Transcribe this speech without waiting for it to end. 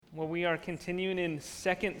Well, we are continuing in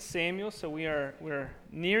 2 Samuel, so we're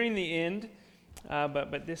nearing the end.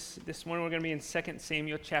 But this morning we're going to be in 2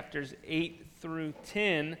 Samuel chapters 8 through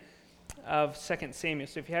 10 of 2 Samuel.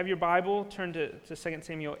 So if you have your Bible, turn to 2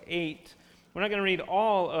 Samuel 8. We're not going to read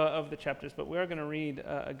all of the chapters, but we are going to read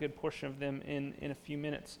a good portion of them in a few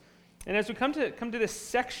minutes. And as we come to this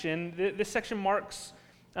section, this section marks,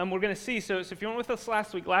 we're going to see, so if you weren't with us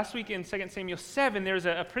last week in 2 Samuel 7, there's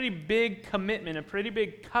a pretty big commitment, a pretty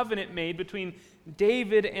big covenant made between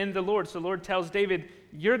David and the Lord. So the Lord tells David,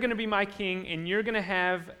 you're going to be my king, and you're going to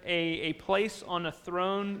have a place on a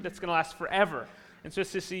throne that's going to last forever. And so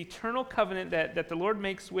it's this eternal covenant that the Lord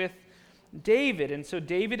makes with David. And so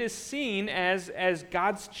David is seen as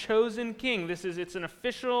God's chosen king. It's an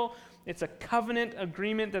official, it's a covenant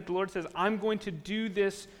agreement that the Lord says, I'm going to do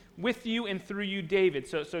this with you and through you, David.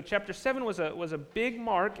 So chapter 7 was a big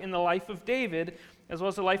mark in the life of David, as well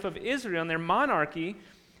as the life of Israel and their monarchy.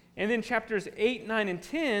 And then chapters 8, 9, and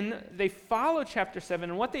 10, they follow chapter 7,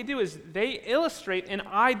 and what they do is they illustrate an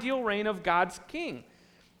ideal reign of God's king.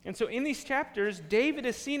 And so in these chapters, David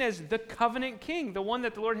is seen as the covenant king, the one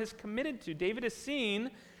that the Lord has committed to. David is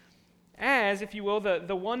seen as, if you will,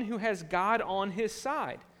 the one who has God on his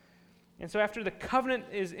side. And so after the covenant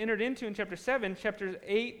is entered into in chapter 7, chapters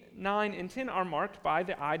 8, 9, and 10 are marked by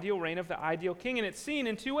the ideal reign of the ideal king, and it's seen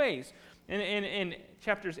in two ways. In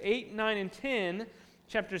chapters 8, 9, and 10,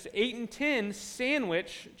 chapters 8 and 10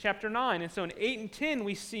 sandwich chapter 9. And so in 8 and 10,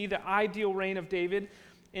 we see the ideal reign of David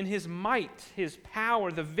in his might, his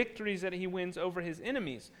power, the victories that he wins over his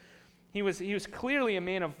enemies. He was clearly a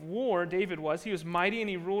man of war, David was. He was mighty and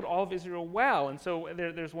he ruled all of Israel well. And so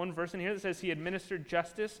there's one verse in here that says he administered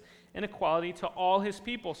justice and equality to all his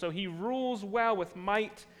people. So he rules well with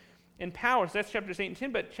might and power. So that's chapters 8 and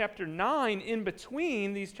 10. But chapter 9, in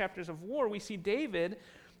between these chapters of war, we see David,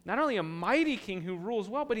 not only a mighty king who rules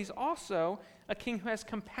well, but he's also a king who has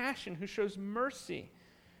compassion, who shows mercy.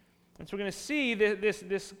 And so we're going to see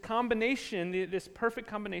this combination, this perfect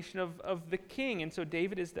combination of the king. And so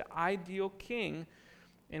David is the ideal king,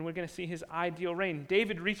 and we're going to see his ideal reign.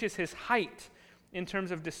 David reaches his height in terms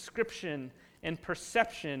of description and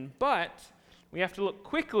perception, but we have to look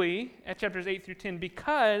quickly at chapters 8 through 10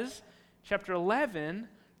 because chapter 11,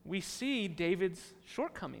 we see David's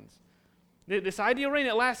shortcomings. This ideal reign,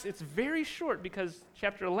 it's very short because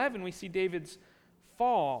chapter 11, we see David's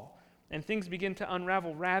fall. And things begin to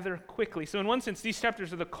unravel rather quickly. So in one sense, these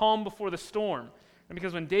chapters are the calm before the storm. And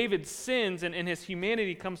because when David sins and his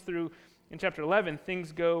humanity comes through in chapter 11,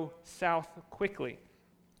 things go south quickly.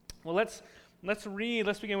 Well, let's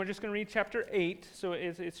begin. We're just going to read chapter 8. So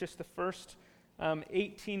it's just the first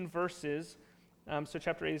 18 verses. So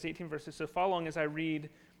chapter 8 is 18 verses. So follow along as I read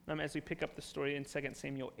as we pick up the story in 2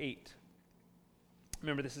 Samuel 8.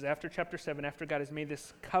 Remember, this is after chapter 7, after God has made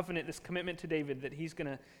this covenant, this commitment to David that he's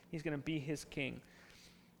gonna be his king.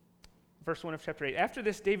 Verse 1 of chapter 8. After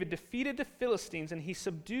this, David defeated the Philistines, and he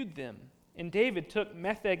subdued them. And David took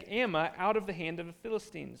Metheg-Ammah out of the hand of the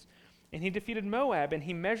Philistines. And he defeated Moab, and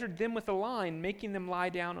he measured them with a line, making them lie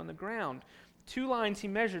down on the ground. 2 lines he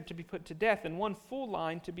measured to be put to death, and 1 full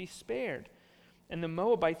line to be spared. And the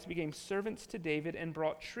Moabites became servants to David and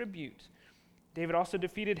brought tribute. David also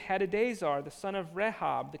defeated Hadadezer, the son of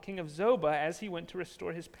Rehob, the king of Zobah, as he went to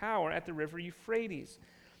restore his power at the river Euphrates.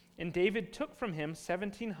 And David took from him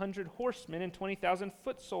 1,700 horsemen and 20,000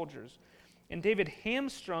 foot soldiers. And David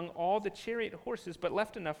hamstrung all the chariot horses, but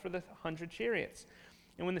left enough for the 100 chariots.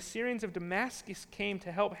 And when the Syrians of Damascus came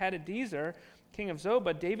to help Hadadezer, king of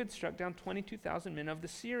Zobah, David struck down 22,000 men of the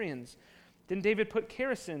Syrians. Then David put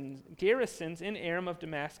garrisons in Aram of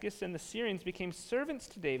Damascus, and the Syrians became servants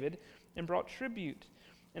to David and brought tribute.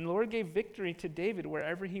 And the Lord gave victory to David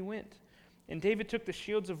wherever he went. And David took the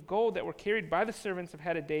shields of gold that were carried by the servants of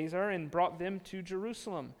Hadadezer and brought them to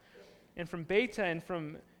Jerusalem. And from Beta and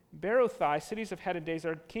from Berothai, cities of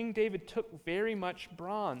Hadadezer, King David took very much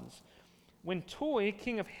bronze. When Toi,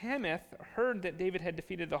 king of Hamath, heard that David had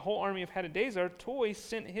defeated the whole army of Hadadezer, Toi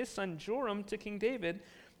sent his son Joram to King David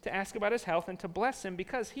to ask about his health and to bless him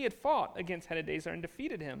because he had fought against Hadadezer and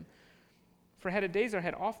defeated him. For Hadadezer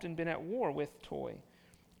had often been at war with Toi.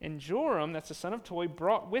 And Joram, that's the son of Toi,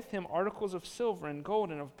 brought with him articles of silver and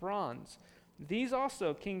gold and of bronze. These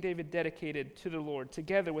also King David dedicated to the Lord,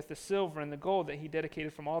 together with the silver and the gold that he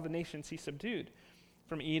dedicated from all the nations he subdued.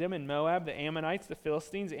 From Edom and Moab, the Ammonites, the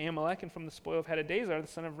Philistines, Amalek, and from the spoil of Hadadezer, the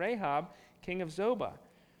son of Rehob, king of Zobah.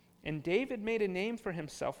 And David made a name for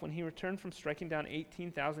himself when he returned from striking down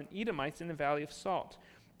 18,000 Edomites in the valley of Salt.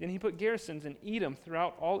 Then he put garrisons in Edom.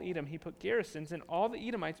 Throughout all Edom he put garrisons, and all the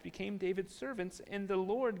Edomites became David's servants, and the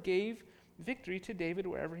Lord gave victory to David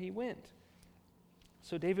wherever he went.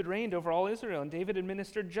 So David reigned over all Israel, and David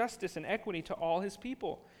administered justice and equity to all his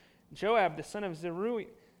people. Joab, the son of Zeruiah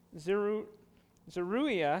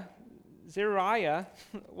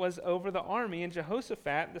was over the army, and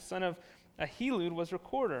Jehoshaphat, the son of Ahilud, was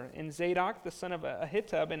recorder, and Zadok, the son of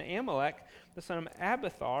Ahitub, and Amalek, the son of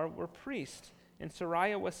Abiathar, were priests, and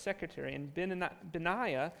Sariah was secretary, and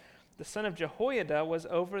Benaiah, the son of Jehoiada, was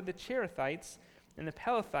over the Cherethites and the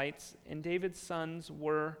Pelethites, and David's sons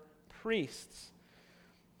were priests.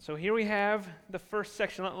 So here we have the first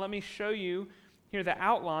section. Let me show you here the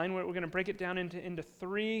outline. We're going to break it down into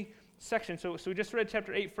three sections. So we just read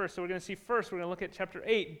chapter 8 first. So we're going to see first, we're going to look at chapter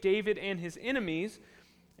 8, David and his enemies.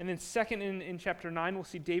 And then second in chapter 9, we'll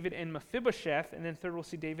see David and Mephibosheth. And then third, we'll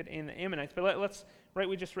see David and the Ammonites. But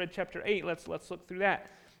we just read chapter 8. Let's look through that.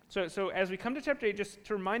 So as we come to chapter 8, just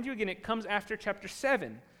to remind you again, it comes after chapter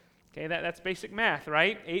 7. Okay, that's basic math,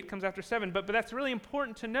 right? 8 comes after 7. But that's really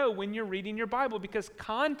important to know when you're reading your Bible, because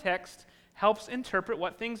context helps interpret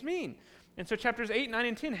what things mean. And so chapters 8, 9,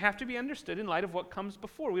 and 10 have to be understood in light of what comes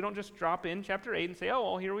before. We don't just drop in chapter 8 and say, oh,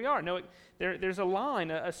 well, here we are. No, there's a line,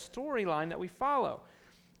 a storyline that we follow.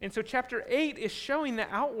 And so chapter 8 is showing the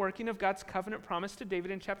outworking of God's covenant promise to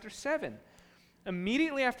David in chapter 7.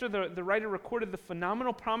 Immediately after the writer recorded the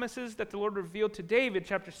phenomenal promises that the Lord revealed to David,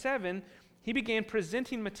 chapter 7, he began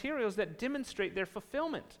presenting materials that demonstrate their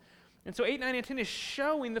fulfillment. And so 8, 9, and 10 is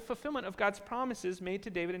showing the fulfillment of God's promises made to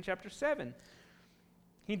David in chapter 7.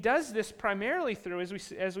 He does this primarily through,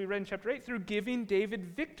 as we read in chapter 8, through giving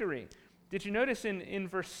David victory. Did you notice in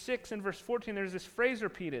verse 6 and verse 14, there's this phrase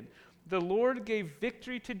repeated, the Lord gave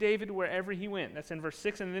victory to David wherever he went. That's in verse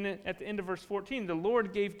 6, and then at the end of verse 14, the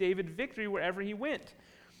Lord gave David victory wherever he went.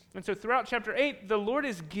 And so throughout chapter 8, the Lord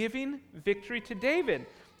is giving victory to David.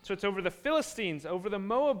 So it's over the Philistines, over the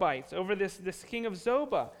Moabites, over this king of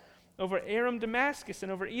Zobah, over Aram, Damascus,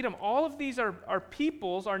 and over Edom. All of these are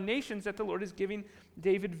peoples, are nations that the Lord is giving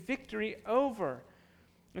David victory over.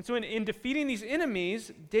 And so in defeating these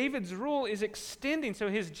enemies, David's rule is extending. So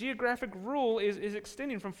his geographic rule is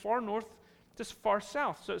extending from far north to far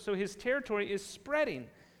south. So his territory is spreading.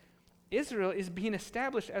 Israel is being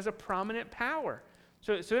established as a prominent power.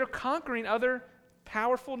 So they're conquering other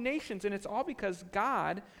powerful nations, and it's all because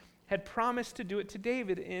God had promised to do it to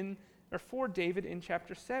David for David in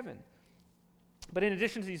chapter 7. But in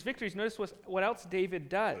addition to these victories, notice what else David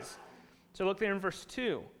does. So look there in verse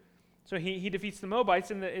 2. So he defeats the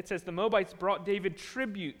Moabites, and it says the Moabites brought David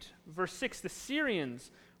tribute. Verse 6, the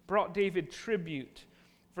Syrians brought David tribute.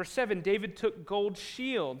 Verse 7, David took gold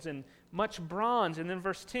shields and much bronze. And then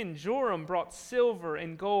verse 10, Joram brought silver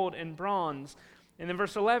and gold and bronze. And then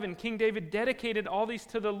verse 11, King David dedicated all these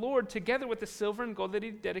to the Lord together with the silver and gold that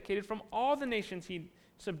he dedicated from all the nations he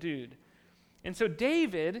subdued. And so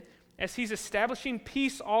David, as he's establishing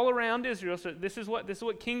peace all around Israel, so this is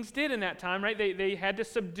what kings did in that time, right? They had to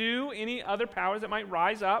subdue any other powers that might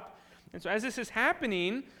rise up. And so as this is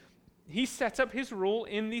happening, he sets up his rule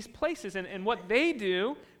in these places. And what they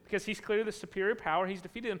do, because he's clearly the superior power, he's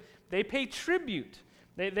defeated them, they pay tribute.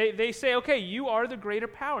 They say, okay, you are the greater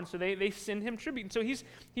power. And so they send him tribute. And so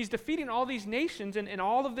he's defeating all these nations, and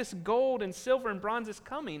all of this gold and silver and bronze is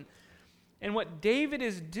coming. And what David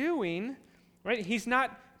is doing, right, he's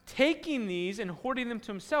not taking these and hoarding them to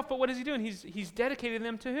himself, but what is he doing? He's dedicating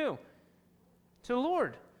them to who? To the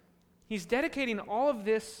Lord. He's dedicating all of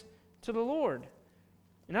this to the Lord.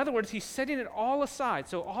 In other words, he's setting it all aside.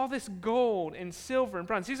 So all this gold and silver and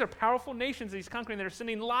bronze, these are powerful nations that he's conquering that are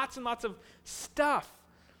sending lots and lots of stuff.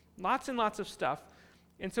 Lots and lots of stuff.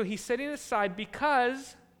 And so he's setting it aside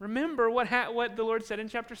because, remember what the Lord said in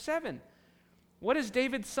chapter 7. What is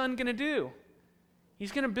David's son going to do?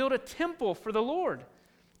 He's going to build a temple for the Lord.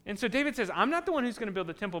 And so David says, I'm not the one who's going to build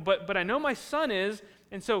the temple, but I know my son is,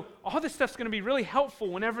 and so all this stuff's going to be really helpful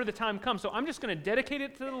whenever the time comes. So I'm just going to dedicate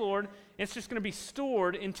it to the Lord, and it's just going to be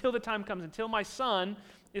stored until the time comes, until my son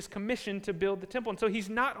is commissioned to build the temple. And so he's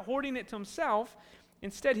not hoarding it to himself.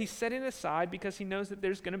 Instead, he's setting it aside because he knows that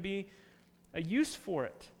there's going to be a use for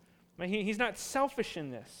it. He's not selfish in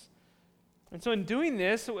this. And so in doing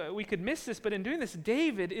this, we could miss this, but in doing this,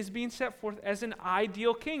 David is being set forth as an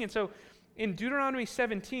ideal king. And so in Deuteronomy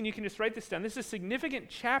 17, you can just write this down. This is a significant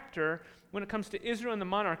chapter when it comes to Israel and the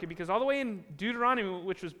monarchy, because all the way in Deuteronomy,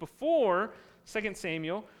 which was before 2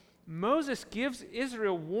 Samuel, Moses gives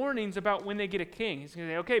Israel warnings about when they get a king. He's going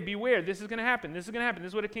to say, okay, beware, this is going to happen, this is going to happen,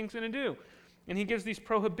 this is what a king's going to do. And he gives these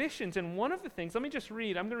prohibitions, and one of the things, let me just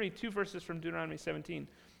read, I'm going to read 2 verses from Deuteronomy 17.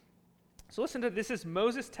 So listen to this. Is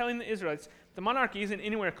Moses telling the Israelites, the monarchy isn't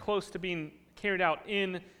anywhere close to being carried out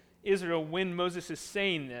in Israel when Moses is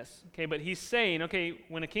saying this, okay, but he's saying, okay,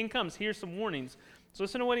 when a king comes, here's some warnings. So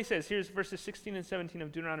listen to what he says. Here's verses 16 and 17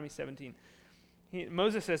 of Deuteronomy 17.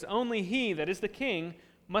 Moses says, "Only he, that is the king,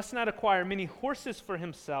 must not acquire many horses for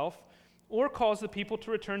himself, or cause the people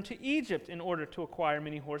to return to Egypt in order to acquire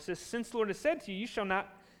many horses, since the Lord has said to you, you shall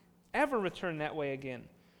not ever return that way again."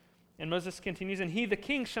 And Moses continues, "And he, the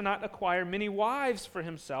king, shall not acquire many wives for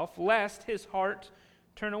himself, lest his heart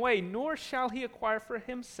turn away, nor shall he acquire for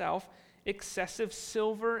himself excessive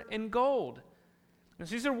silver and gold." And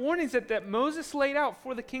so these are warnings that Moses laid out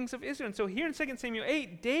for the kings of Israel. And so here in 2 Samuel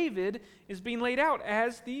 8, David is being laid out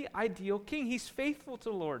as the ideal king. He's faithful to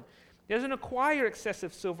the Lord. He doesn't acquire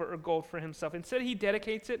excessive silver or gold for himself. Instead, he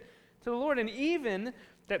dedicates it to the Lord. And even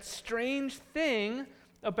that strange thing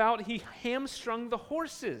about he hamstrung the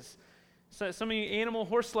horses. So some of you animal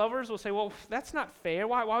horse lovers will say, well, that's not fair.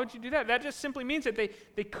 Why would you do that? That just simply means that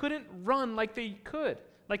they couldn't run like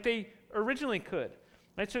they originally could.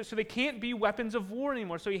 Right? So they can't be weapons of war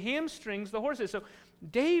anymore. So he hamstrings the horses. So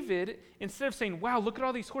David, instead of saying, wow, look at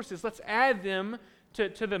all these horses, let's add them to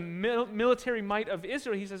the military might of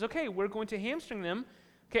Israel, he says, okay, we're going to hamstring them.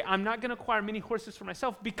 Okay, I'm not going to acquire many horses for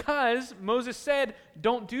myself because Moses said,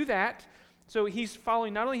 don't do that. So he's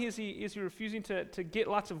following, not only is he refusing to get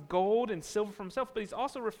lots of gold and silver for himself, but he's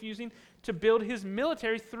also refusing to build his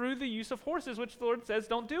military through the use of horses, which the Lord says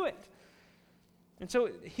don't do it. And so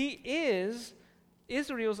he is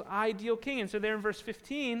Israel's ideal king. And so there in verse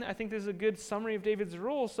 15, I think this is a good summary of David's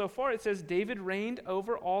rule so far. It says, David reigned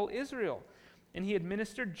over all Israel, and he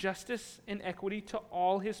administered justice and equity to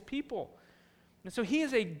all his people. And so he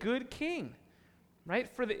is a good king, right?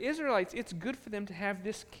 For the Israelites, it's good for them to have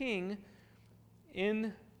this king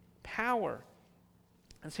in power.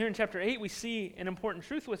 And so here in chapter 8, we see an important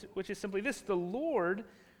truth, which is simply this: the Lord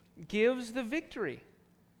gives the victory.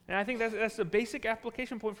 And I think that's a basic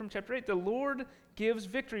application point from chapter 8. The Lord gives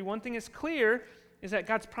victory. One thing is clear is that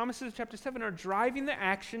God's promises of chapter 7 are driving the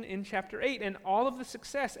action in chapter 8. And all of the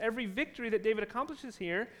success, every victory that David accomplishes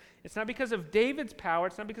here, it's not because of David's power,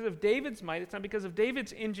 it's not because of David's might, it's not because of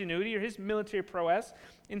David's ingenuity or his military prowess.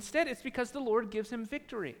 Instead, it's because the Lord gives him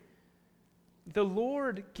victory. The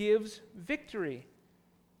Lord gives victory.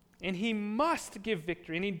 And he must give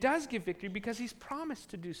victory. And he does give victory because he's promised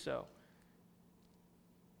to do so.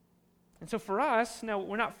 And so for us, now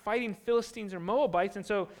we're not fighting Philistines or Moabites, and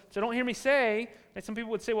so don't hear me say, that some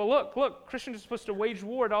people would say, well, look, Christians are supposed to wage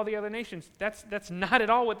war at all the other nations. That's not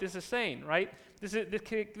at all what this is saying, right?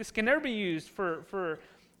 This can never be used for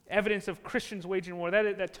evidence of Christians waging war.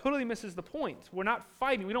 That totally misses the point. We're not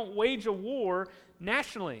fighting. We don't wage a war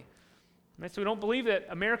nationally. Right? So we don't believe that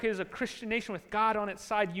America is a Christian nation with God on its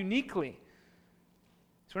side uniquely.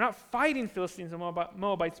 So we're not fighting Philistines and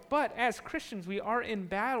Moabites, but as Christians, we are in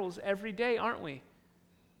battles every day, aren't we?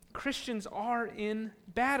 Christians are in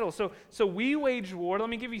battle. So we wage war. Let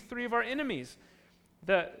me give you 3 of our enemies.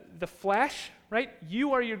 The flesh, right?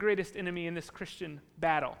 You are your greatest enemy in this Christian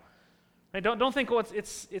battle. Right? Don't think, well,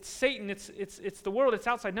 it's Satan, it's the world, it's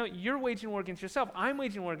outside. No, you're waging war against yourself. I'm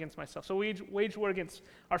waging war against myself. So we wage war against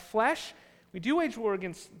our flesh. We do wage war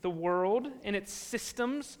against the world and its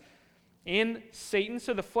systems and Satan.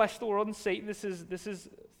 So the flesh, the world, and Satan, these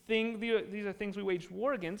are things we wage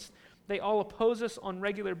war against. They all oppose us on a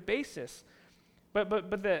regular basis. But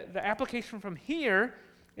the application from here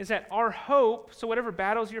is that our hope, so whatever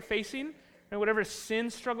battles you're facing, and whatever sin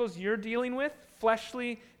struggles you're dealing with,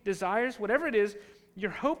 fleshly desires, whatever it is,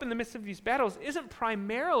 your hope in the midst of these battles isn't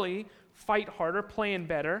primarily fight harder, plan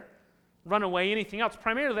better, run away, anything else.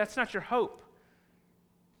 Primarily, that's not your hope.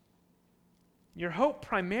 Your hope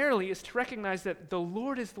primarily is to recognize that the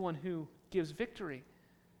Lord is the one who gives victory.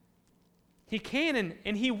 He can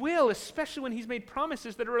and he will, especially when he's made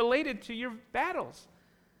promises that are related to your battles.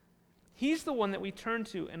 He's the one that we turn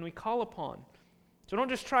to and we call upon. So don't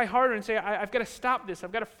just try harder and say, I've got to stop this,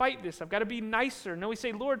 I've got to fight this, I've got to be nicer. No, we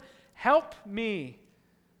say, Lord, help me.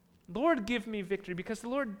 Lord, give me victory, because the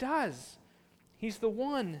Lord does. He's the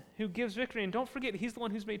one who gives victory. And don't forget, he's the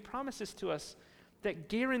one who's made promises to us that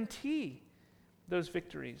guarantee those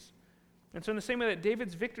victories. And so in the same way that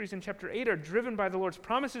David's victories in chapter 8 are driven by the Lord's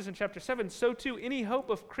promises in chapter 7, so too any hope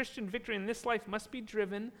of Christian victory in this life must be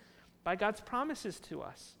driven by God's promises to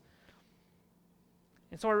us.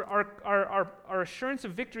 And so our assurance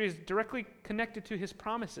of victory is directly connected to his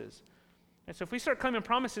promises. And so if we start claiming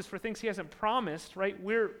promises for things he hasn't promised, right,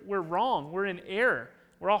 we're wrong, we're in error,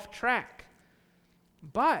 we're off track.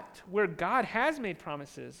 But where God has made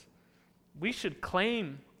promises, we should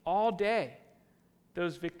claim all day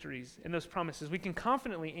those victories and those promises. We can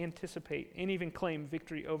confidently anticipate and even claim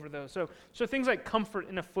victory over those. So things like comfort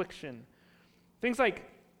in affliction, things like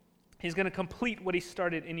he's going to complete what he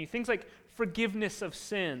started in you, things like forgiveness of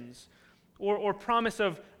sins, Or promise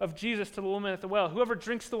of Jesus to the woman at the well. Whoever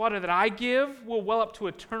drinks the water that I give will well up to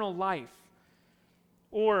eternal life.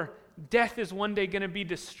 Or death is one day going to be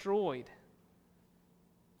destroyed.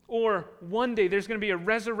 Or one day there's going to be a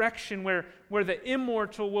resurrection where the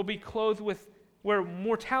immortal will be clothed with, where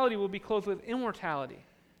mortality will be clothed with immortality.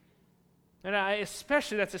 And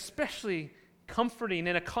that's especially comforting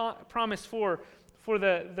and a promise for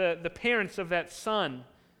the parents of that son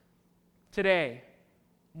today.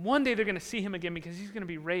 One day they're going to see him again because he's going to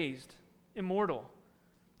be raised immortal.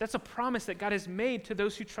 That's a promise that God has made to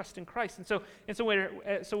those who trust in Christ. And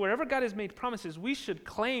so wherever God has made promises, we should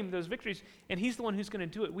claim those victories, and he's the one who's going to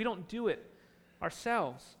do it. We don't do it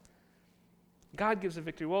ourselves. God gives a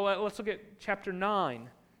victory. Well, let's look at chapter 9.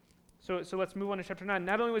 So let's move on to chapter 9.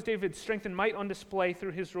 Not only was David's strength and might on display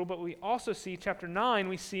through his rule, but we also see, chapter 9,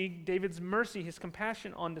 we see David's mercy, his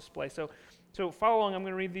compassion on display. So follow along. I'm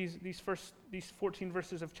going to read these 14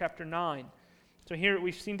 verses of chapter 9. So here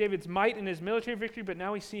we've seen David's might and his military victory, but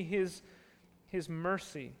now we see his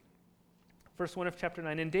mercy. Verse 1 of chapter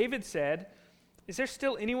 9. And David said, "Is there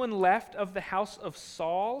still anyone left of the house of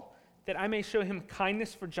Saul, that I may show him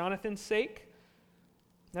kindness for Jonathan's sake?"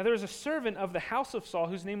 Now there was a servant of the house of Saul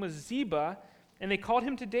whose name was Ziba, and they called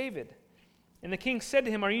him to David. And the king said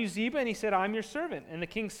to him, "Are you Ziba?" And he said, "I'm your servant." And the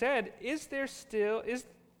king said, Is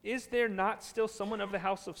there not still someone of the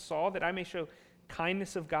house of Saul, that I may show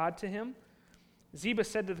kindness of God to him?" Ziba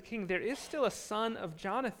said to the king, "There is still a son of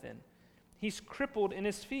Jonathan. He's crippled in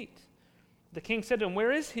his feet." The king said to him,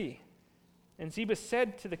 "Where is he?" And Ziba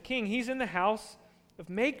said to the king, "He's in the house of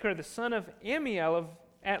Machir, the son of Ammiel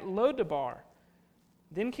at Lodabar."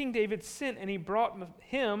 Then King David sent, and he brought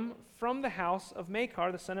him from the house of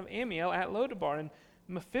Machir, the son of Ammiel, at Lodabar. And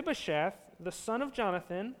Mephibosheth, the son of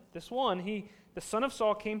Jonathan, the son of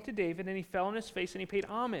Saul, came to David, and he fell on his face, and he paid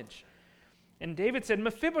homage. And David said,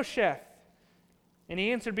 "Mephibosheth." And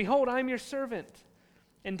he answered, "Behold, I am your servant."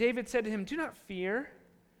 And David said to him, "Do not fear,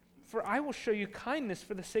 for I will show you kindness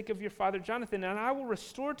for the sake of your father Jonathan, and I will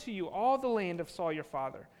restore to you all the land of Saul your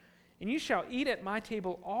father, and you shall eat at my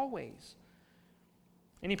table always."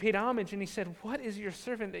 And he paid homage, and he said, "What is your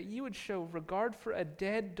servant that you would show regard for a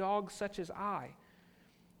dead dog such as I?"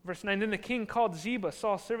 Verse 9, then the king called Ziba,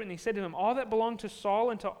 Saul's servant, and he said to him, "All that belonged to Saul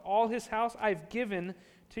and to all his house I have given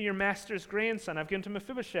to your master's grandson. I've given to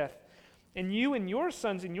Mephibosheth. And you and your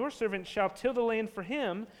sons and your servants shall till the land for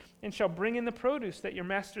him, and shall bring in the produce, that your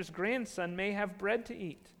master's grandson may have bread to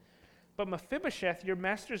eat. But Mephibosheth, your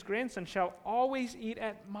master's grandson, shall always eat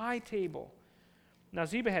at my table." Now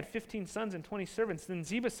Ziba had 15 sons and 20 servants. Then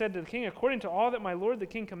Ziba said to the king, "According to all that my lord the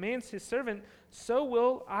king commands his servant, so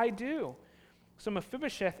will I do." So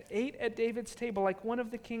Mephibosheth ate at David's table like one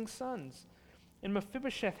of the king's sons. And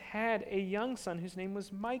Mephibosheth had a young son whose name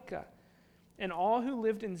was Micah. And all who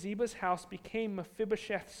lived in Ziba's house became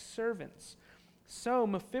Mephibosheth's servants. So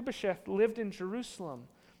Mephibosheth lived in Jerusalem,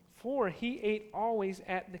 for he ate always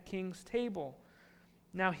at the king's table.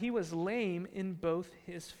 Now he was lame in both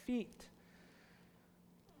his feet.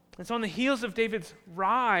 And so on the heels of David's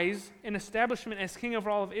rise and establishment as king over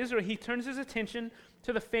all of Israel, he turns his attention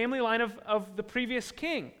to the family line of the previous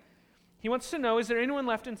king. He wants to know, is there anyone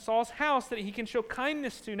left in Saul's house that he can show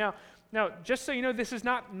kindness to? Now, just so you know, this is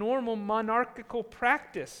not normal monarchical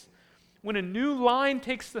practice. When a new line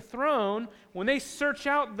takes the throne, when they search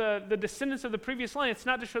out the descendants of the previous line, it's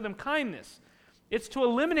not to show them kindness. It's to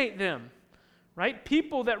eliminate them, right?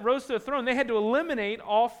 People that rose to the throne, they had to eliminate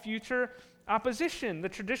all future opposition. The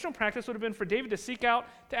traditional practice would have been for David to seek out,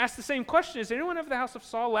 to ask the same question, is there anyone of the house of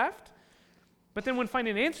Saul left? But then when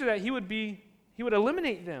finding an answer to that, he would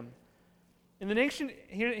eliminate them.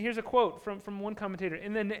 Here's a quote from one commentator.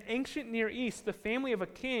 In the ancient Near East, the family of a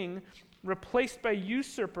king replaced by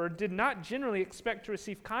usurper did not generally expect to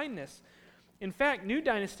receive kindness. In fact, new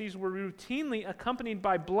dynasties were routinely accompanied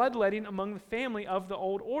by bloodletting among the family of the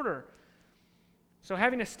old order. So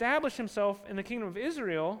having established himself in the kingdom of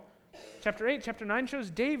Israel, chapter 8, chapter 9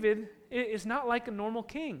 shows David is not like a normal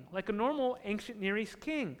king, like a normal ancient Near East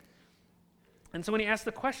king. And so when he asks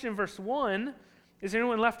the question in verse 1, is there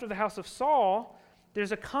anyone left of the house of Saul?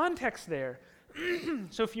 There's a context there.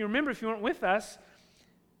 So if you remember, if you weren't with us,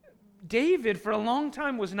 David for a long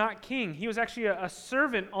time was not king. He was actually a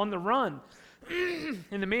servant on the run.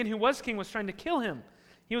 And the man who was king was trying to kill him.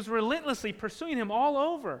 He was relentlessly pursuing him all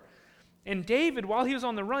over. And David, while he was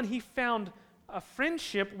on the run, he found a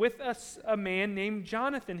friendship with a man named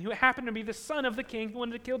Jonathan, who happened to be the son of the king who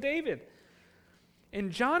wanted to kill David. And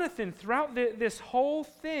Jonathan, throughout this whole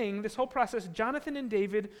process, Jonathan and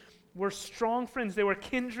David were strong friends. They were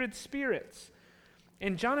kindred spirits.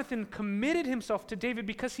 And Jonathan committed himself to David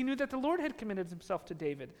because he knew that the Lord had committed himself to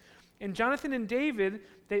David. And Jonathan and David,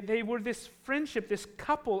 they were this friendship, this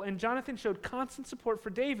couple, and Jonathan showed constant support for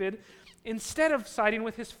David instead of siding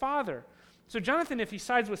with his father. So Jonathan, if he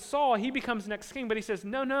sides with Saul, he becomes next king, but he says,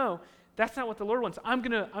 no, that's not what the Lord wants. I'm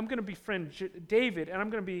gonna befriend David, and I'm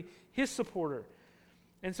going to be his supporter.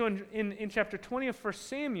 And so in chapter 20 of 1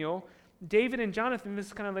 Samuel, David and Jonathan, this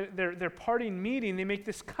is kind of like their parting meeting, they make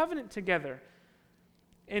this covenant together.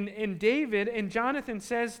 And David, and Jonathan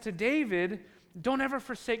says to David, don't ever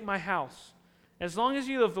forsake my house. As long as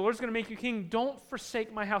you live, the Lord's going to make you king. Don't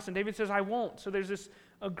forsake my house. And David says, I won't. So there's this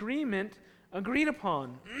agreement agreed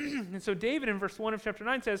upon. And so David in verse 1 of chapter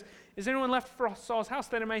 9 says, is anyone left for Saul's house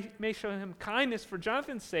that I may show him kindness for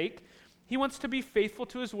Jonathan's sake? He wants to be faithful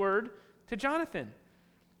to his word to Jonathan.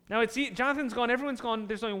 Now, Jonathan's gone, everyone's gone,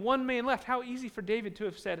 there's only one man left. How easy for David to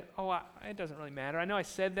have said, it doesn't really matter. I know I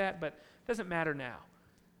said that, but it doesn't matter now.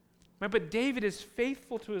 Right? But David is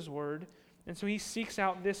faithful to his word, and so he seeks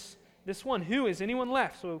out this one. Who is anyone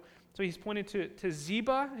left? So he's pointed to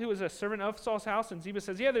Ziba, who was a servant of Saul's house, and Ziba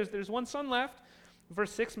says, yeah, there's one son left.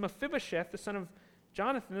 Verse 6, Mephibosheth, the son of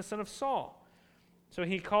Jonathan, the son of Saul. So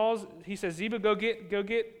he says, Ziba, go get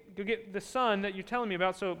the son that you're telling me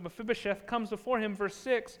about. So Mephibosheth comes before him, verse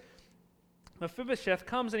 6. Mephibosheth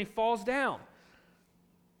comes and he falls down.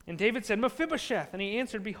 And David said, Mephibosheth. And he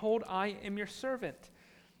answered, behold, I am your servant.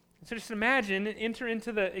 And so just imagine, enter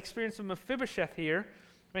into the experience of Mephibosheth here.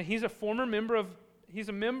 Right? He's a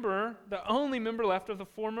member, the only member left of the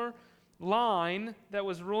former line that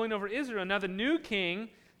was ruling over Israel. Now the new king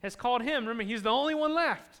has called him. Remember, he's the only one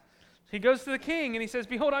left. So he goes to the king and he says,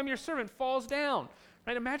 behold, I'm your servant, falls down.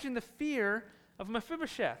 Right? Imagine the fear of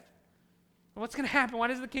Mephibosheth. What's going to happen? Why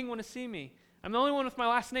does the king want to see me? I'm the only one with my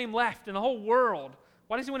last name left in the whole world.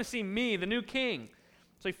 Why does he want to see me, the new king?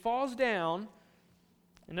 So he falls down,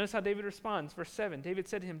 and notice how David responds. Verse 7, David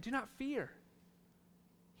said to him, do not fear.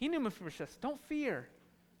 He knew Mephibosheth. Don't fear.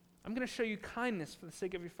 I'm going to show you kindness for the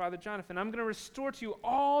sake of your father Jonathan. I'm going to restore to you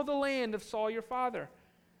all the land of Saul your father,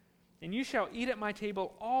 and you shall eat at my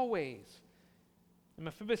table always. And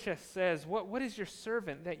Mephibosheth says, what is your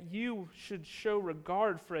servant that you should show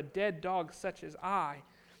regard for a dead dog such as I?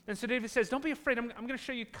 And so David says, don't be afraid. I'm going to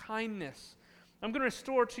show you kindness. I'm going to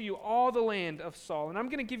restore to you all the land of Saul, and I'm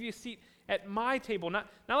going to give you a seat at my table, not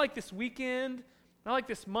like this weekend, not like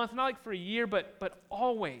this month, not like for a year, but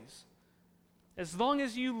always. As long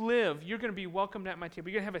as you live, you're going to be welcomed at my table.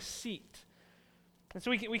 You're going to have a seat. And so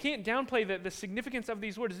we can't downplay the significance of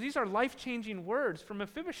these words. These are life-changing words from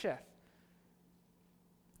Mephibosheth.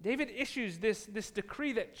 David issues this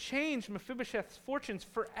decree that changed Mephibosheth's fortunes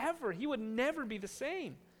forever. He would never be the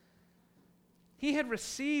same. He had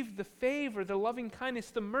received the favor, the loving kindness,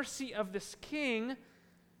 the mercy of this king,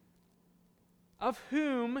 of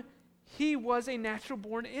whom he was a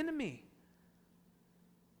natural-born enemy.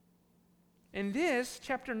 And this,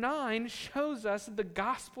 chapter 9, shows us the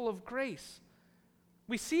gospel of grace.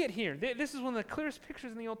 We see it here. This is one of the clearest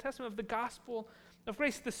pictures in the Old Testament of the gospel of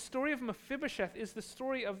grace. The story of Mephibosheth is the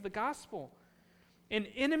story of the gospel. An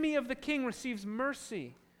enemy of the king receives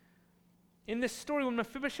mercy. In this story, when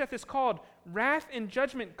Mephibosheth is called, wrath and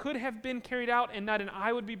judgment could have been carried out and not an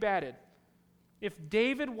eye would be batted. If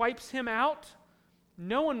David wipes him out,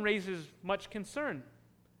 no one raises much concern.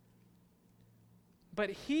 But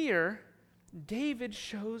here, David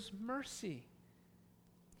shows mercy.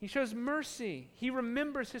 He shows mercy. He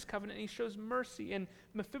remembers his covenant and he shows mercy. And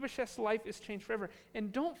Mephibosheth's life is changed forever.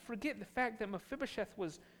 And don't forget the fact that Mephibosheth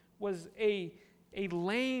was a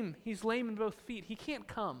lame. He's lame in both feet. He can't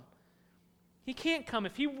come. He can't come.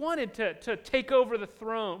 If he wanted to take over the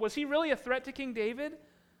throne, was he really a threat to King David?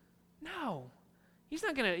 No. He's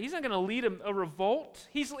not gonna lead a revolt.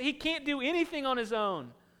 He can't do anything on his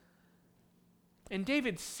own. And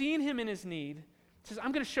David, seeing him in his need, says,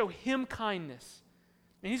 I'm going to show him kindness.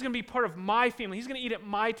 And he's going to be part of my family. He's going to eat at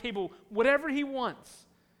my table, whatever he wants.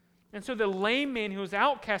 And so the lame man who was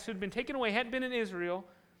outcast, who had been taken away, hadn't been in Israel,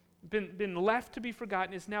 been left to be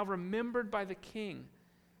forgotten, is now remembered by the king.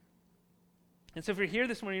 And so if you're here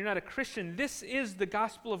this morning, you're not a Christian, this is the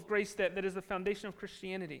gospel of grace that is the foundation of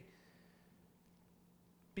Christianity.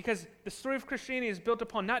 Because the story of Christianity is built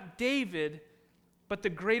upon not David, but the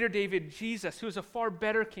greater David, Jesus, who is a far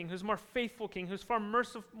better king, who's a more faithful king, who's far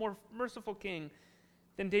more merciful king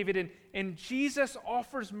than David. And Jesus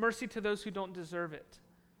offers mercy to those who don't deserve it.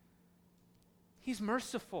 He's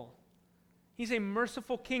merciful. He's a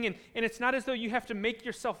merciful king. And it's not as though you have to make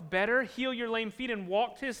yourself better, heal your lame feet, and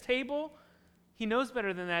walk to his table. He knows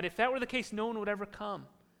better than that. If that were the case, no one would ever come.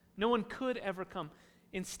 No one could ever come.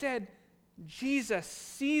 Instead, Jesus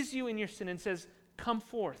sees you in your sin and says, come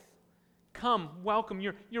forth. Come, welcome.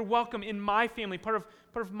 You're welcome in my family, part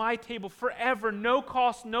of my table forever. No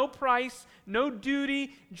cost, no price, no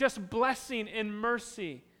duty, just blessing and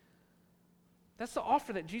mercy. That's the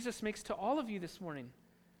offer that Jesus makes to all of you this morning.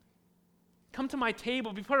 Come to my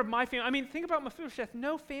table, be part of my family. I mean, think about Mephibosheth,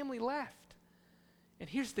 no family left. And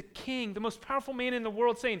here's the king, the most powerful man in the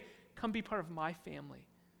world saying, come be part of my family.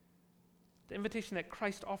 The invitation that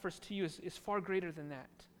Christ offers to you is far greater than that.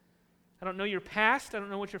 I don't know your past, I don't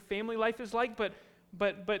know what your family life is like, but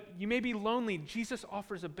you may be lonely. Jesus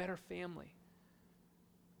offers a better family.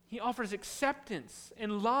 He offers acceptance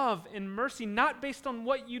and love and mercy, not based on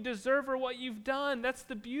what you deserve or what you've done. That's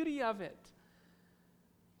the beauty of it.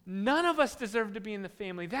 None of us deserve to be in the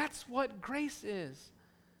family. That's what grace is.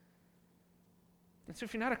 And so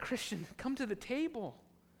if you're not a Christian, come to the table.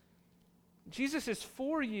 Jesus is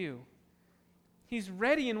for you. He's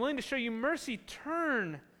ready and willing to show you mercy.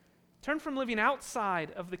 Turn from living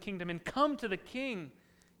outside of the kingdom and come to the King.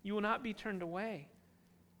 You will not be turned away.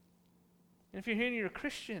 And if you're here and you're a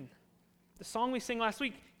Christian, the song we sang last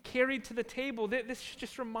week, carried to the table, this should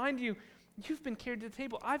just remind you, you've been carried to the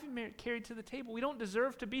table. I've been carried to the table. We don't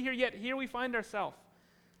deserve to be here, yet here we find ourselves.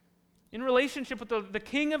 In relationship with the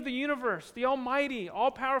King of the universe, the almighty,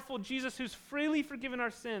 all-powerful Jesus who's freely forgiven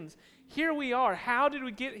our sins. Here we are. How did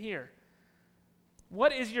we get here?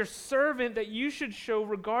 What is your servant that you should show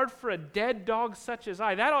regard for a dead dog such as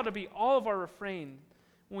I? That ought to be all of our refrain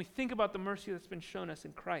when we think about the mercy that's been shown us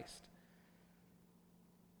in Christ.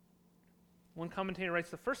 One commentator writes,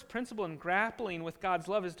 the first principle in grappling with God's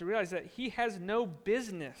love is to realize that he has no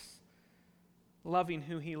business loving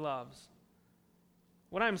who he loves.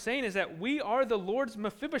 What I'm saying is that we are the Lord's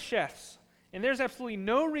Mephibosheths, and there's absolutely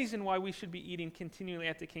no reason why we should be eating continually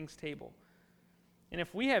at the king's table. And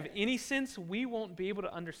if we have any sense, we won't be able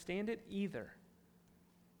to understand it either.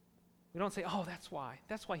 We don't say, oh, that's why.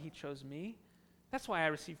 That's why he chose me. That's why I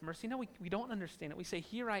received mercy. No, we don't understand it. We say,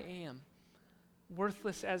 here I am,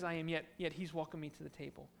 worthless as I am, yet he's welcomed me to the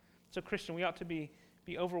table. So, Christian, we ought to be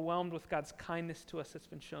overwhelmed with God's kindness to us that's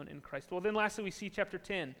been shown in Christ. Well, then lastly, we see chapter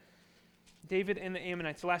 10, David and the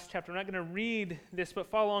Ammonites, the last chapter. I'm not going to read this, but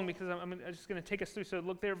follow along because I'm just going to take us through. So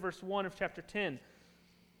look there at verse 1 of chapter 10.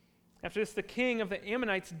 After this, the king of the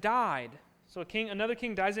Ammonites died. So another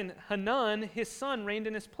king dies, and Hanun, his son, reigned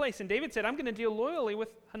in his place. And David said, I'm going to deal loyally with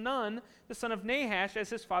Hanun, the son of Nahash, as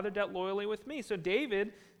his father dealt loyally with me. So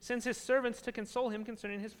David sends his servants to console him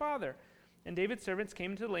concerning his father. And David's servants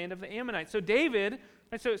came to the land of the Ammonites. So David,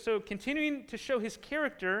 so continuing to show his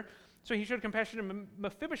character, so he showed compassion to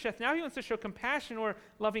Mephibosheth. Now he wants to show compassion or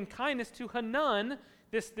loving kindness to Hanun,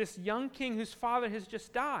 this young king whose father has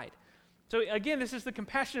just died. So again, this is the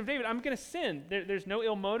compassion of David. I'm going to send. There's no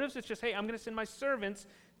ill motives. It's just, hey, I'm going to send my servants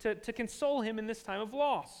to console him in this time of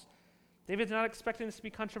loss. David's not expecting this to be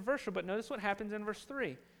controversial, but notice what happens in verse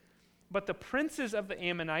 3. But the princes of the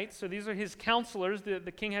Ammonites, so these are his counselors.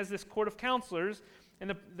 The king has this court of counselors.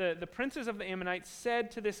 And the princes of the Ammonites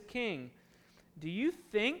said to this king, do you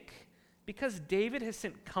think because David has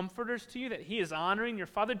sent comforters to you that he is honoring your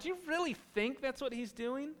father? Do you really think that's what he's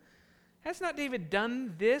doing? Has not David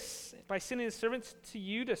done this by sending his servants to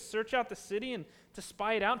you to search out the city and to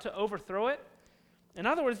spy it out, to overthrow it? In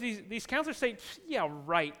other words, these counselors say, yeah,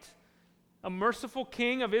 right. A merciful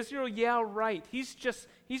king of Israel? Yeah, right. He's just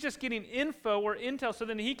getting info or intel so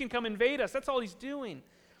then he can come invade us. That's all he's doing.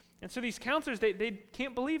 And so these counselors, they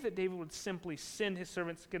can't believe that David would simply send his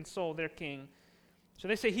servants to console their king. So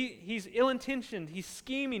they say he's ill-intentioned, he's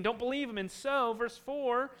scheming, don't believe him. And so, verse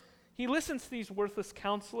 4, he listens to these worthless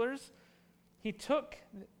counselors. He took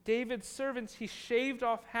David's servants, he shaved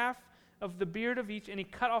off half of the beard of each, and he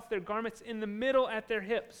cut off their garments in the middle at their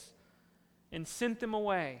hips and sent them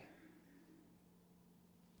away.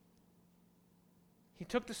 He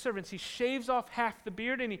took the servants, he shaves off half the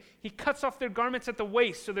beard, and he cuts off their garments at the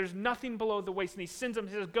waist, so there's nothing below the waist, and he sends them,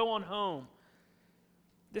 he says, go on home.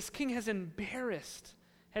 This king has embarrassed,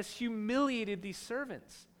 has humiliated these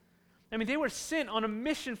servants. I mean, they were sent on a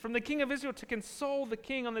mission from the king of Israel to console the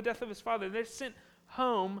king on the death of his father. They're sent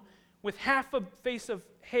home with half a face of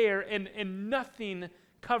hair and nothing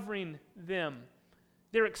covering them.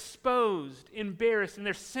 They're exposed, embarrassed, and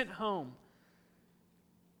they're sent home.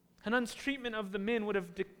 Hanun's treatment of the men would have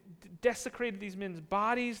desecrated these men's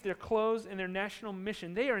bodies, their clothes, and their national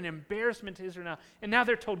mission. They are an embarrassment to Israel now. And now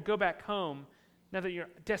they're told, go back home, now that you're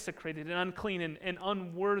desecrated and unclean and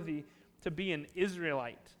unworthy to be an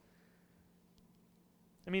Israelite.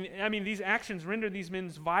 I mean, these actions render these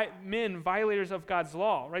men violators of God's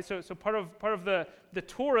law, right? So part of the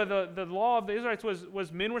Torah, the law of the Israelites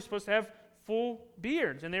was men were supposed to have full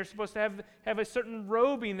beards, and they were supposed to have a certain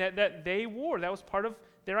robing that they wore. That was part of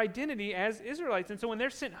their identity as Israelites. And so when they're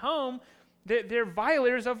sent home, they're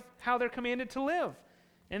violators of how they're commanded to live.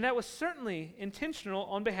 And that was certainly intentional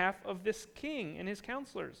on behalf of this king and his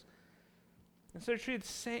counselors. And so they're treated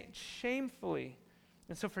shamefully.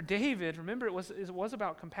 And so for David, remember, it was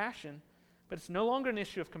about compassion, but it's no longer an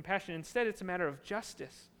issue of compassion. Instead, it's a matter of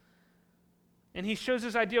justice. And he shows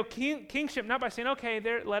his ideal kingship not by saying, okay,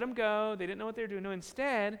 let them go. They didn't know what they were doing. No,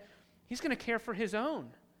 instead, he's going to care for his own.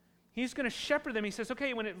 He's going to shepherd them. He says,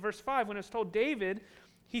 okay, verse 5, when it was told David,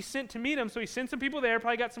 he sent to meet them. So he sent some people there,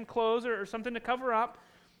 probably got some clothes or something to cover up.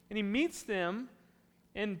 And he meets them.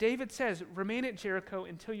 And David says, remain at Jericho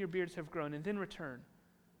until your beards have grown, and then return.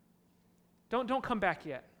 Don't come back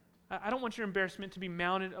yet. I don't want your embarrassment to be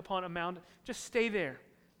mounted upon a mountain. Just stay there.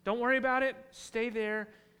 Don't worry about it. Stay there.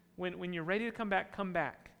 When you're ready to come back, come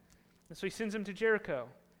back. And so he sends them to Jericho.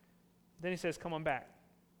 Then he says, come on back.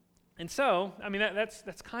 And so, I mean,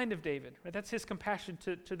 that's kind of David, right? That's his compassion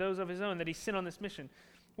to those of his own that he sent on this mission.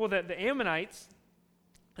 Well, the Ammonites,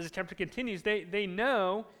 as the chapter continues, they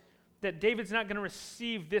know that David's not going to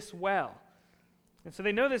receive this well. And so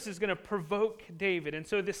they know this is going to provoke David. And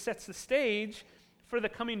so this sets the stage for the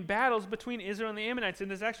coming battles between Israel and the Ammonites. And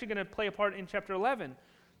this is actually going to play a part in chapter 11.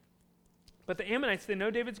 But the Ammonites, they know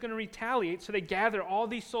David's going to retaliate, so they gather all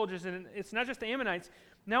these soldiers. And it's not just the Ammonites.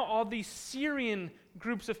 Now all these Syrian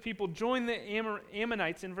groups of people join the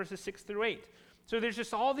Ammonites in verses 6 through 8. So there's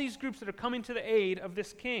just all these groups that are coming to the aid of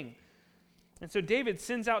this king. And so David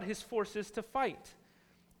sends out his forces to fight.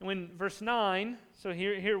 And when verse 9, so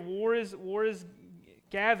here war is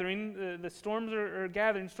gathering, the storms are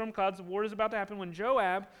gathering, storm clouds, war is about to happen. When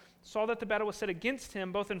Joab saw that the battle was set against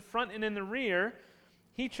him, both in front and in the rear,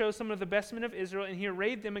 he chose some of the best men of Israel, and he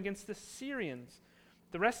arrayed them against the Syrians.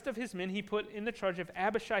 The rest of his men he put in the charge of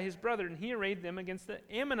Abishai his brother, and he arrayed them against the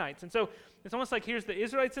Ammonites. And so it's almost like here's the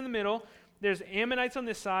Israelites in the middle, there's Ammonites on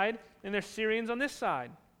this side, and there's Syrians on this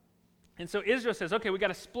side. And so Israel says, okay, we got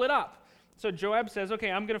to split up. So Joab says,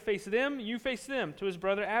 okay, I'm going to face them, you face them, to his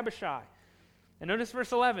brother Abishai. And notice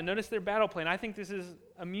verse 11, notice their battle plan. I think this is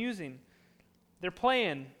amusing. Their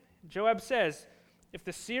plan, Joab says, if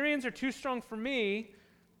the Syrians are too strong for me,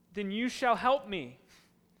 then you shall help me.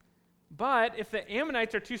 But if the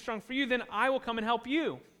Ammonites are too strong for you, then I will come and help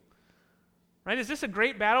you. Right? Is this a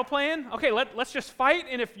great battle plan? Okay, let's just fight,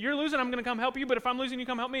 and if you're losing, I'm going to come help you, but if I'm losing, you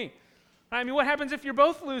come help me. I mean, what happens if you're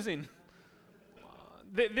both losing?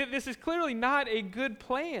 This is clearly not a good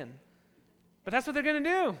plan. But that's what they're going to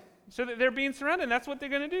do. So they're being surrounded, and that's what they're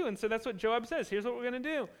going to do. And so that's what Joab says. Here's what we're going to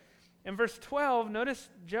do. In verse 12, notice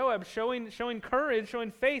Joab showing courage,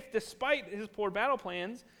 showing faith, despite his poor battle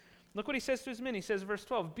plans. Look what he says to his men. He says, verse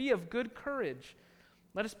 12, be of good courage.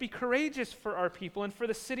 Let us be courageous for our people and for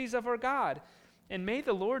the cities of our God. And may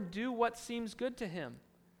the Lord do what seems good to him.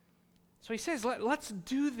 So he says, let's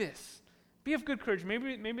do this. Be of good courage.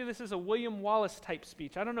 Maybe this is a William Wallace type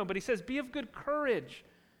speech. I don't know. But he says, be of good courage.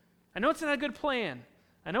 I know it's not a good plan.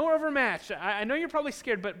 I know we're overmatched. I know you're probably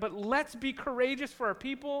scared, but let's be courageous for our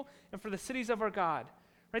people and for the cities of our God.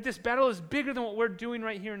 Right? This battle is bigger than what we're doing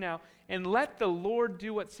right here now. And let the Lord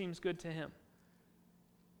do what seems good to him.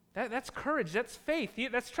 That's courage. That's faith.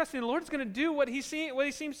 That's trusting the Lord's going to do what he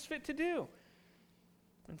seems fit to do.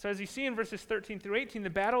 And so as you see in verses 13 through 18, the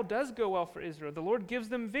battle does go well for Israel. The Lord gives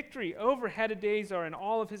them victory over Hadadezer and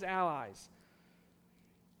all of his allies.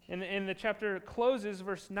 And the chapter closes,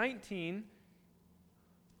 verse 19.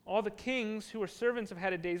 All the kings who were servants of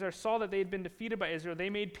Hadadezer saw that they had been defeated by Israel. They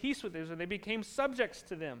made peace with Israel. They became subjects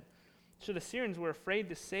to them. So the Syrians were afraid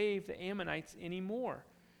to save the Ammonites anymore.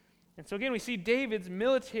 And so again, we see David's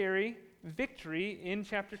military victory in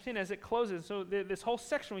chapter 10 as it closes. So this whole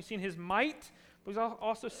section, we've seen his might, but we've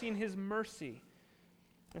also seen his mercy.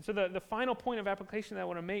 And so the final point of application that I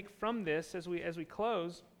want to make from this as we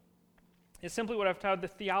close is simply what I've titled the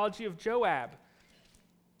theology of Joab.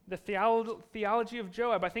 The theology of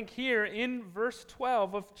Joab. I think here in verse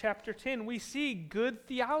 12 of chapter 10, we see good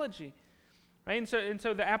theology. Right? And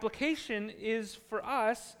so the application is for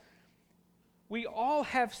us, we all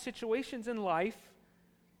have situations in life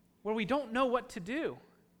where we don't know what to do.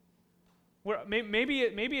 Where maybe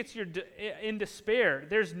it's you're in despair.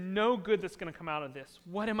 There's no good that's going to come out of this.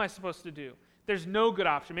 What am I supposed to do? There's no good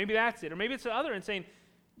option. Maybe that's it. Or maybe it's the other and saying,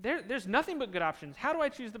 there's nothing but good options. How do I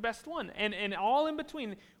choose the best one? And all in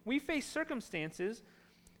between, we face circumstances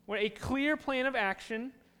where a clear plan of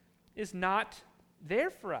action is not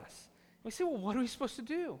there for us. We say, well, what are we supposed to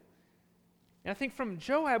do? And I think from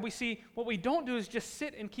Joab, we see what we don't do is just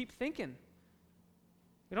sit and keep thinking.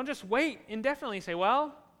 We don't just wait indefinitely and say, we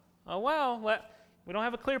don't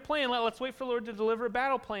have a clear plan. Let's wait for the Lord to deliver a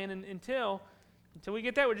battle plan until. Until we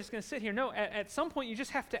get that, we're just going to sit here. No, at some point, you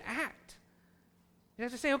just have to act. You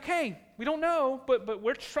have to say, okay, we don't know, but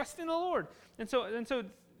we're trusting the Lord. And so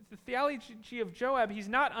the theology of Joab, he's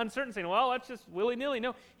not uncertain, saying, well, that's just willy-nilly.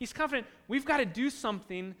 No, he's confident we've got to do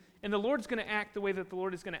something, and the Lord's going to act the way that the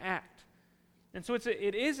Lord is going to act. And so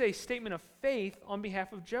it is a statement of faith on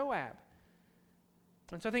behalf of Joab.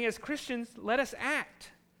 And so I think as Christians, let us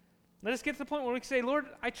act. Let us get to the point where we can say, Lord,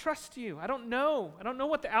 I trust you. I don't know. I don't know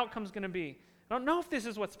what the outcome's going to be. I don't know if this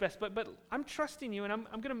is what's best, but I'm trusting you, and I'm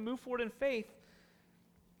going to move forward in faith,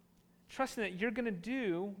 trusting that you're going to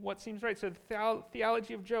do what seems right. So the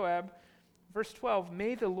theology of Joab, verse 12,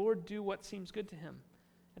 may the Lord do what seems good to him.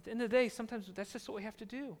 At the end of the day, sometimes that's just what we have to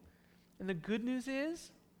do. And the good news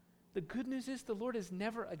is the Lord is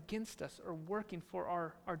never against us or working for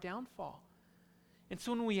our downfall. And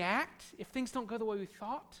so when we act, if things don't go the way we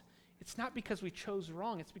thought, it's not because we chose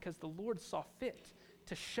wrong. It's because the Lord saw fit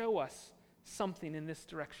to show us something in this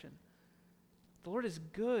direction. The Lord is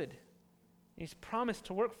good. He's promised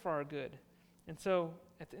to work for our good. And so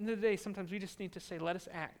at the end of the day, sometimes we just need to say, let us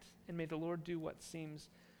act, and may the Lord do what seems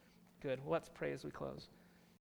good. Well, let's pray as we close.